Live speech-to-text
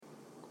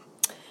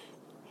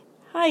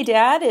Hi,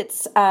 Dad.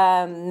 It's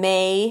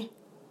May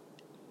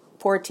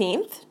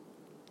 14th,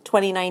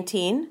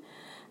 2019.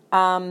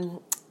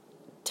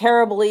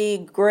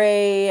 Terribly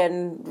gray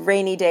and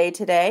rainy day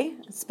today.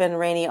 It's been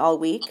rainy all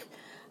week.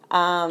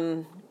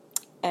 And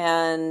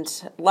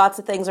lots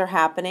of things are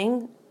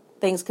happening.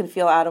 Things can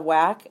feel out of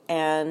whack.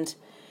 And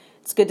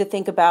it's good to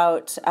think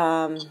about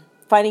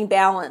finding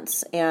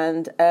balance.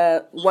 And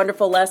a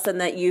wonderful lesson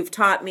that you've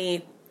taught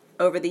me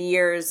over the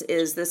years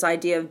is this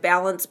idea of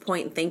balance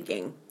point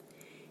thinking.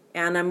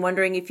 And I'm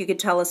wondering if you could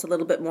tell us a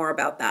little bit more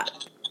about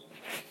that.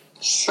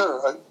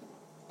 Sure.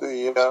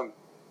 Thinking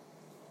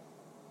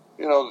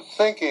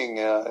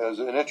is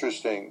an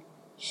interesting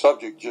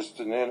subject just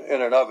in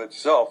and of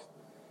itself.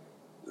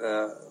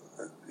 If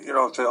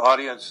the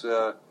audience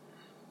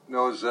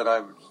knows that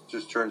I've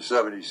just turned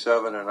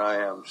 77 and I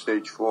am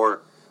stage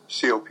 4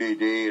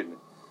 COPD and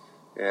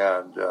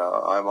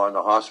I'm on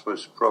the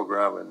hospice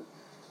program and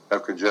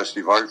have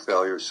congestive heart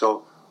failure.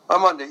 So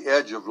I'm on the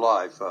edge of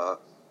life,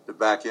 the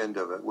back end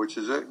of it, which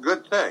is a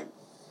good thing.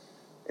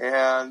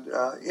 And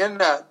in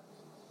that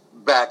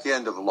back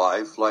end of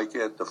life, like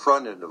at the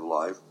front end of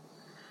life,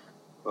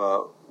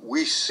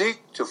 we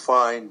seek to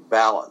find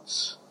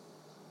balance,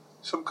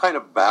 some kind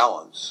of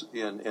balance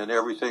in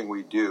everything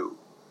we do.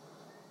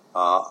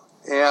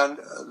 And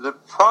the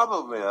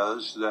problem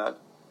is that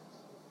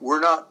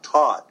we're not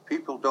taught.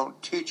 People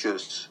don't teach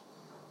us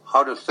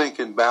how to think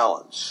in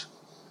balance.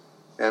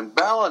 And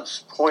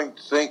balance point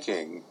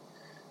thinking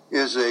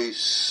is a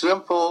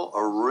simple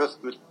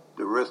arithmetic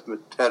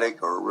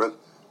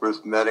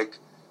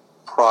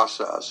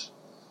process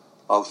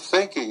of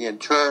thinking in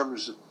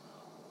terms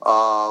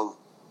of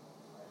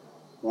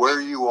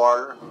where you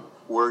are,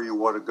 where you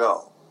want to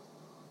go.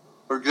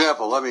 For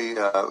example, let me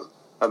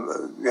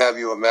have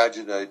you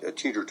imagine a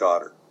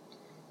teeter-totter.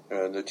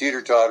 And the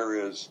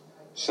teeter-totter is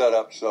set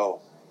up so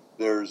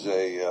there's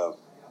a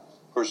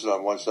person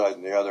on one side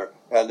and the other,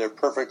 and they're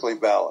perfectly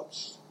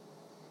balanced.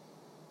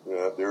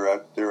 They're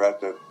at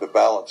the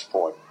balance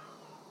point.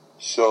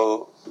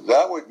 So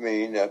that would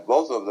mean that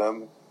both of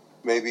them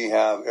maybe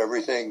have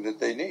everything that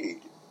they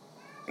need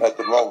at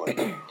the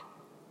moment.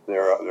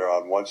 They're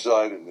on one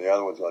side and the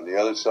other one's on the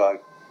other side.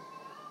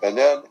 And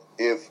then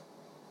if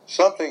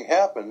something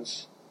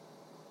happens,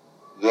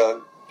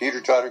 the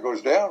teeter-totter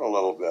goes down a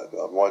little bit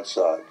on one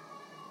side.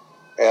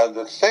 And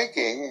the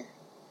thinking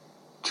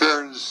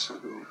turns,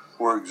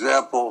 for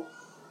example,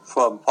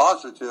 from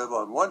positive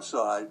on one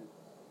side,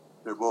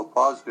 they're both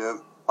positive,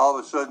 all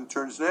of a sudden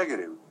turns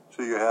negative.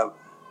 So you have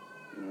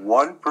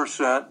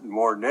 1%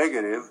 more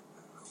negative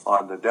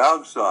on the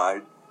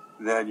downside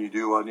than you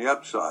do on the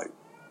upside.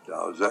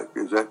 Now, is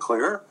that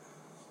clear?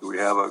 Do we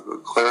have a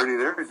clarity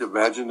there?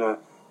 Imagine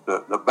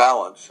the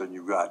balance, and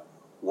you've got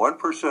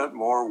 1%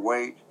 more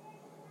weight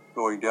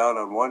going down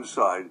on one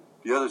side,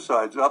 the other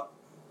side's up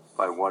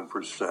by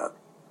 1%.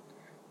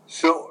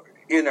 So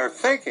in our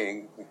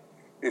thinking,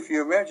 if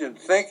you imagine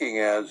thinking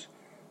as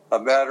a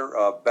matter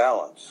of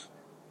balance,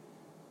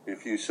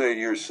 if you say to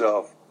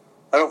yourself,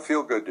 I don't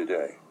feel good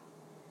today,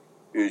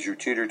 is your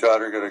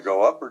teeter-totter going to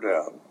go up or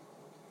down?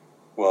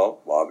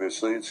 Well,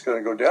 obviously it's going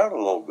to go down a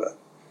little bit.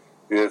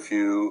 If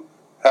you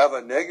have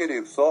a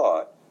negative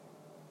thought,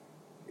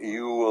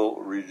 you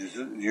will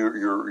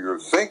your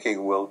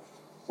thinking will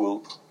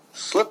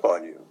slip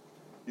on you.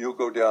 You'll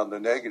go down the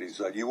negative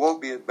side. You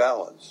won't be at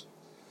balance.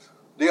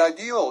 The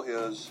ideal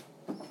is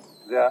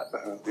that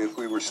if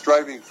we were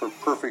striving for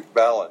perfect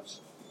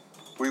balance,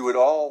 we would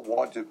all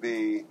want to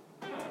be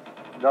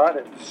not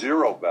at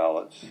zero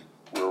balance,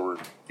 where we're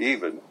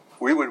even.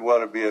 We would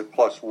want to be at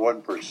plus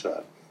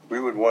 1%. We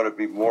would want to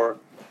be more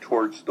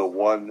towards the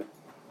 1%.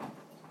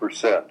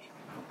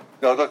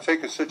 Now, let's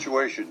take a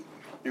situation.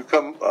 You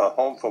come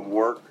home from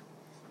work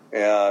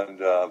and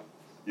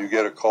you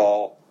get a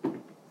call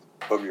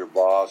from your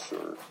boss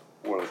or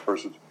one of the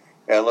persons,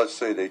 and let's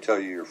say they tell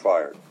you you're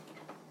fired.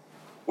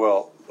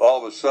 Well, all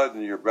of a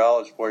sudden your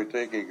balance point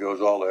thinking goes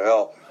all to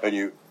hell, and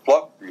you're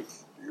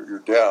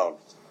down.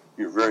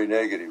 You're very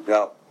negative.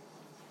 Now,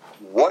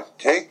 what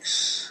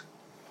takes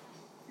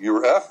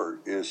your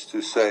effort is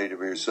to say to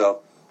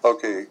yourself,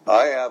 okay,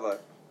 I have a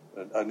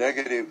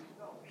negative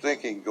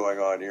thinking going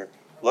on here.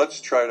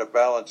 Let's try to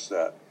balance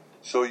that.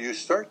 So you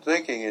start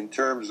thinking in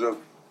terms of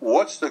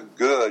what's the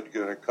good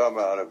going to come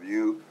out of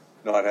you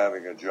not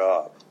having a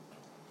job?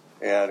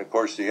 And, of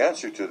course, the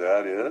answer to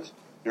that is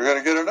you're going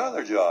to get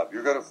another job.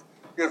 You're going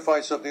to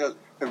find something else.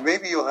 And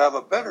maybe you'll have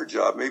a better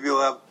job. Maybe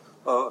you'll have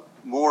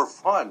more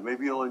fun.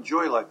 Maybe you'll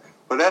enjoy life.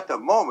 But at the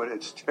moment,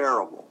 it's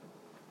terrible.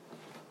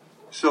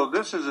 So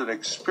this is an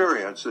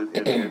experience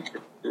in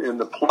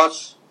the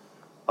plus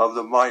of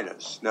the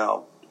minus.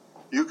 Now,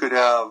 you could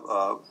have,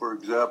 for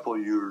example,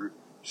 you're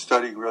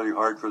studying really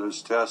hard for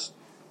this test,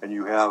 and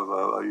you have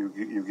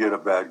you get a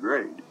bad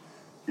grade.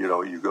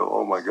 You go,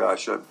 oh my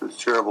gosh, it's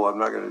terrible. I'm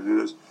not going to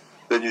do this.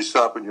 Then you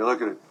stop and you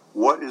look at it.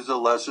 What is the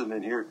lesson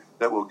in here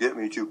that will get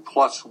me to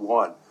plus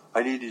 1?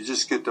 I need to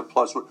just get to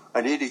plus 1.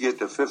 I need to get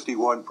to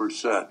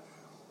 51%.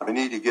 I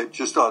need to get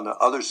just on the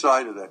other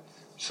side of that.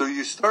 So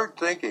you start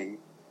thinking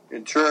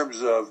in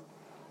terms of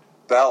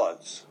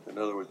balance. In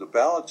other words, the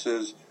balance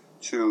is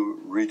to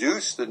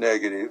reduce the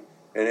negative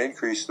and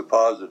increase the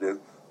positive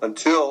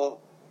until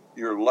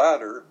your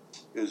ladder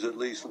is at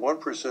least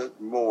 1%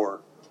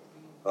 more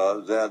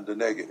than the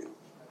negative.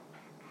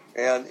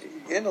 And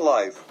in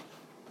life,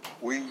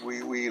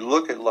 we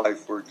look at life,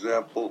 for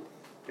example,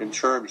 in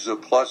terms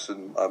of plus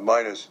and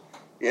minus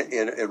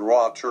in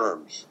raw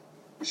terms.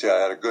 We say,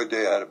 I had a good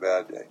day, I had a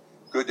bad day.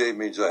 Good day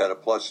means I had a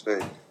plus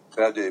day.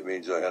 Bad day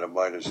means I had a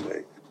minus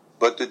day.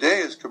 But the day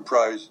is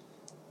comprised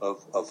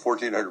of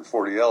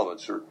 1,440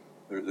 elements.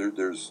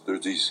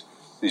 There's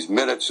these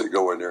minutes that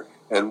go in there.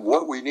 And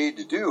what we need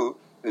to do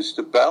is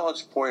to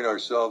balance point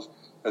ourselves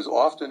as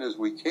often as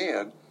we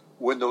can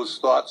when those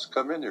thoughts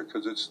come in there,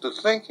 because it's the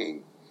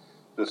thinking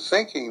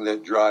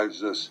that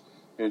drives us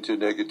into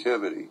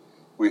negativity.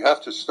 We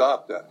have to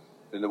stop that.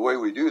 And the way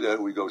we do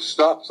that, we go,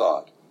 stop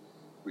thought.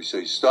 We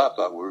say, stop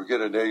thought. When we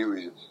get a negative,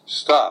 we say,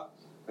 stop.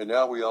 And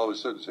now we all of a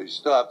sudden say,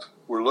 stop.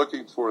 We're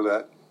looking for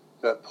that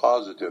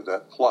positive,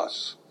 that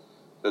plus,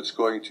 that's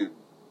going to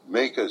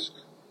make us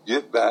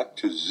get back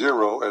to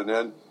zero and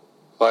then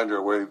find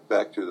our way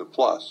back to the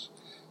plus.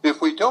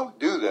 If we don't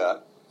do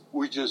that,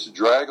 we just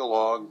drag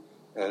along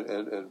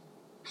and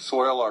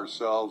soil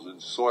ourselves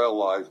and soil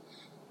life,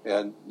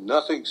 and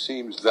nothing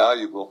seems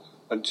valuable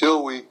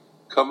until we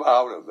come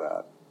out of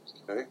that.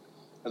 Okay?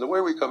 And the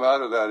way we come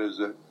out of that is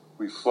that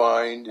we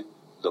find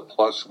the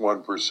plus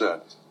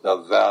 1%, the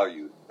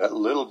value, that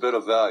little bit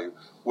of value,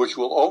 which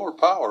will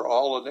overpower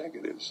all the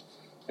negatives.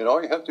 And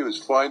all you have to do is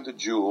find the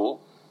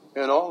jewel,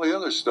 and all the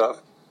other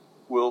stuff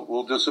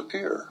will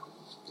disappear.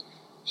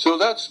 So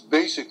that's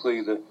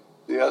basically the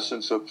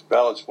essence of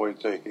balance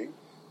point thinking.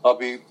 I'll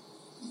be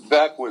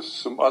back with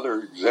some other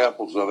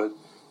examples of it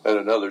at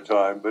another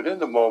time. But in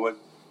the moment,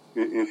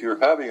 if you're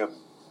having a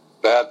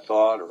bad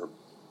thought or a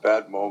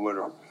bad moment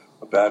or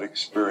a bad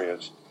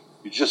experience,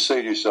 you just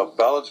say to yourself,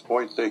 balance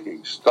point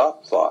thinking,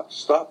 stop thought,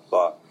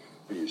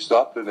 and you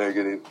stop the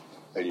negative,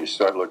 and you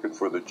start looking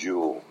for the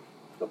jewel,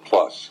 the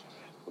plus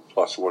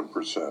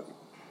 1%.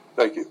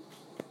 Thank you.